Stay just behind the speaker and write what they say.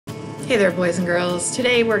Hey there, boys and girls.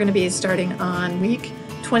 Today we're going to be starting on week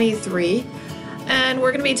 23, and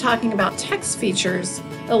we're going to be talking about text features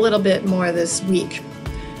a little bit more this week.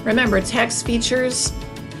 Remember, text features,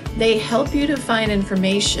 they help you to find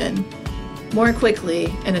information more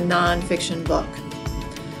quickly in a nonfiction book.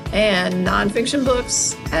 And nonfiction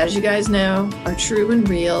books, as you guys know, are true and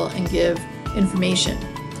real and give information.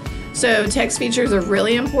 So text features are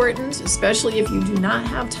really important, especially if you do not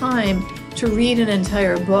have time to read an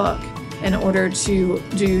entire book in order to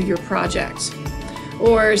do your project.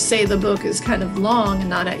 Or say the book is kind of long and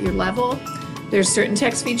not at your level. There's certain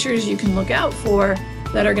text features you can look out for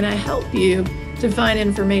that are going to help you to find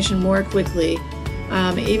information more quickly,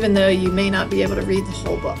 even though you may not be able to read the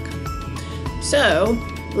whole book. So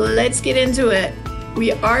let's get into it.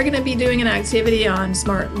 We are going to be doing an activity on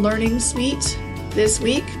Smart Learning Suite this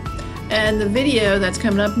week, and the video that's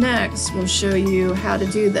coming up next will show you how to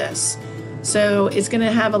do this. So it's going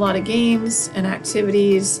to have a lot of games and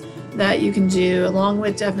activities that you can do, along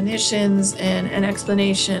with definitions and an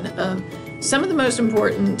explanation of some of the most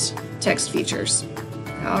important text features.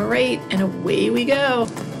 All right, and away we go.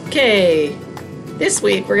 Okay, this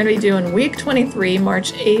week we're going to be doing week 23,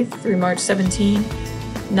 March 8th through March 17th,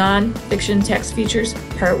 Nonfiction Text Features,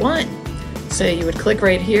 Part 1. So you would click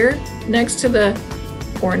right here next to the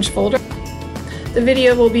orange folder. The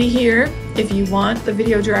video will be here if you want the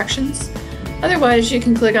video directions. Otherwise, you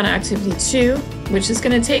can click on Activity 2, which is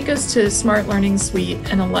going to take us to Smart Learning Suite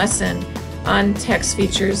and a lesson on text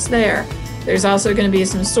features there. There's also going to be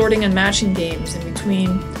some sorting and matching games in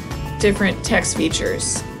between different text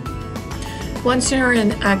features. Once you're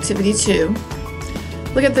in Activity 2,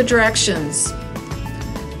 look at the directions.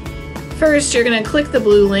 First, you're going to click the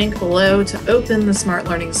blue link below to open the Smart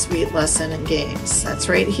Learning Suite lesson and games. That's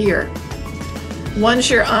right here.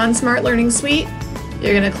 Once you're on Smart Learning Suite,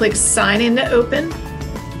 you're going to click Sign In to open.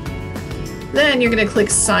 Then you're going to click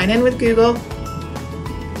Sign In with Google.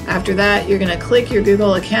 After that, you're going to click your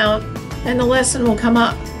Google account and the lesson will come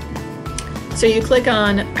up. So you click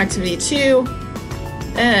on Activity 2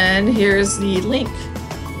 and here's the link.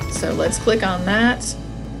 So let's click on that.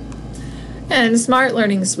 And Smart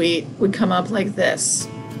Learning Suite would come up like this.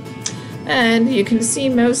 And you can see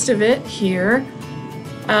most of it here.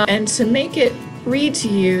 And to make it read to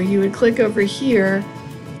you, you would click over here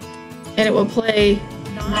and it will play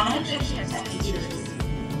nonfiction text features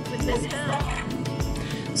with this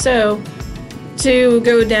bell. So to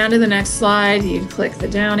go down to the next slide, you click the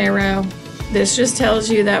down arrow. This just tells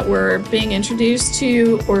you that we're being introduced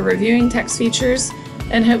to or reviewing text features,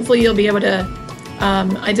 and hopefully you'll be able to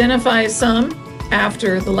identify some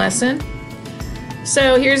after the lesson.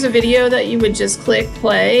 So here's a video that you would just click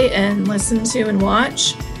play and listen to and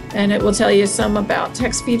watch, and it will tell you some about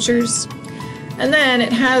text features. And then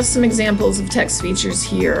it has some examples of text features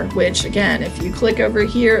here, which again, if you click over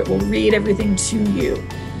here, it will read everything to you.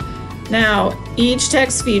 Now, each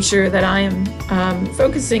text feature that I am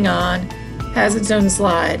focusing on has its own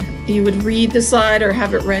slide. You would read the slide or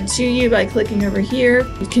have it read to you by clicking over here.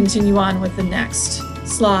 You continue on with the next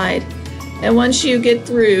slide. And once you get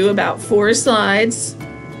through about 4 slides,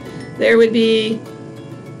 there would be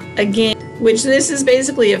a game, which this is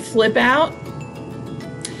basically a flip out.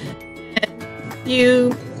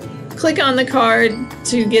 You click on the card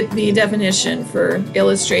to get the definition for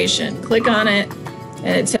illustration. Click on it and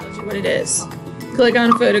it tells you what it is. Click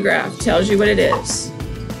on photograph, tells you what it is.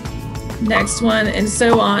 Next one, and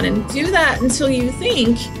so on. And do that until you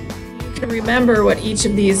think you can remember what each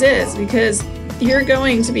of these is, because you're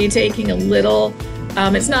going to be taking a little,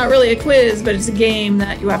 it's not really a quiz, but it's a game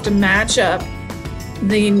that you have to match up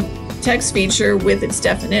the text feature with its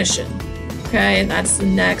definition. Okay, and that's the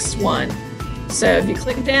next one. So if you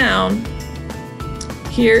click down,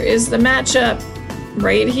 here is the matchup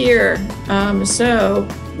right here. So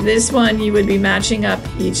this one, you would be matching up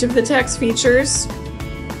each of the text features.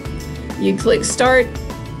 You click start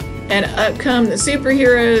and up come the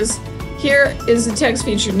superheroes. Here is the text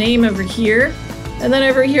feature name over here. And then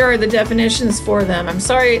over here are the definitions for them. I'm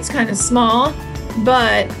sorry it's kind of small,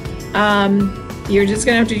 but you're just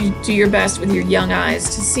gonna have to do your best with your young eyes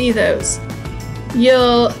to see those.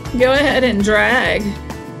 You'll go ahead and drag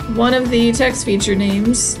one of the text feature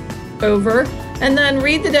names over and then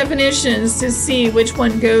read the definitions to see which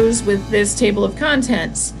one goes with this table of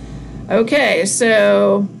contents. Okay,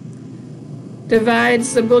 so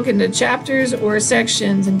divides the book into chapters or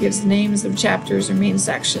sections and gives the names of chapters or main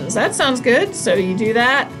sections. That sounds good, so you do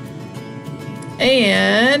that.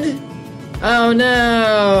 And, oh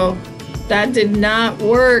no, that did not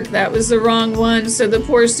work. That was the wrong one. So the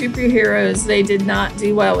poor superheroes, they did not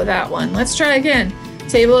do well with that one. Let's try again.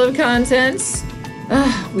 Table of contents.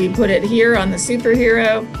 We put it here on the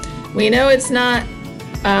superhero. We know it's not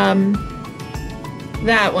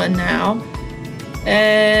that one now.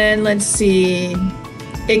 And let's see.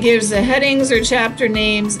 It gives the headings or chapter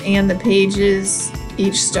names and the pages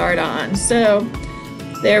each start on. So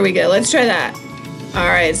there we go. Let's try that. All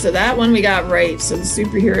right, so that one we got right. So the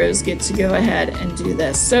superheroes get to go ahead and do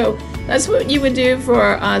this. So that's what you would do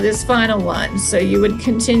for this final one. So you would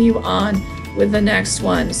continue on with the next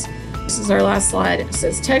ones. This is our last slide. It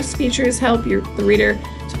says text features help the reader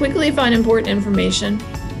to quickly find important information.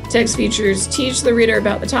 Text features teach the reader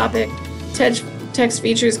about the topic. Text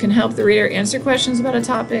features can help the reader answer questions about a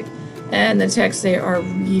topic and the text they are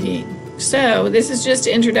reading. So this is just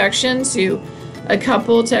an introduction to a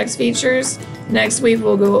couple text features. Next week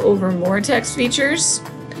we'll go over more text features.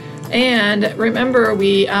 And remember,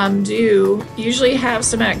 we do usually have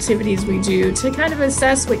some activities we do to kind of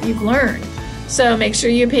assess what you've learned. So make sure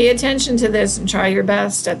you pay attention to this and try your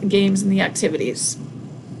best at the games and the activities.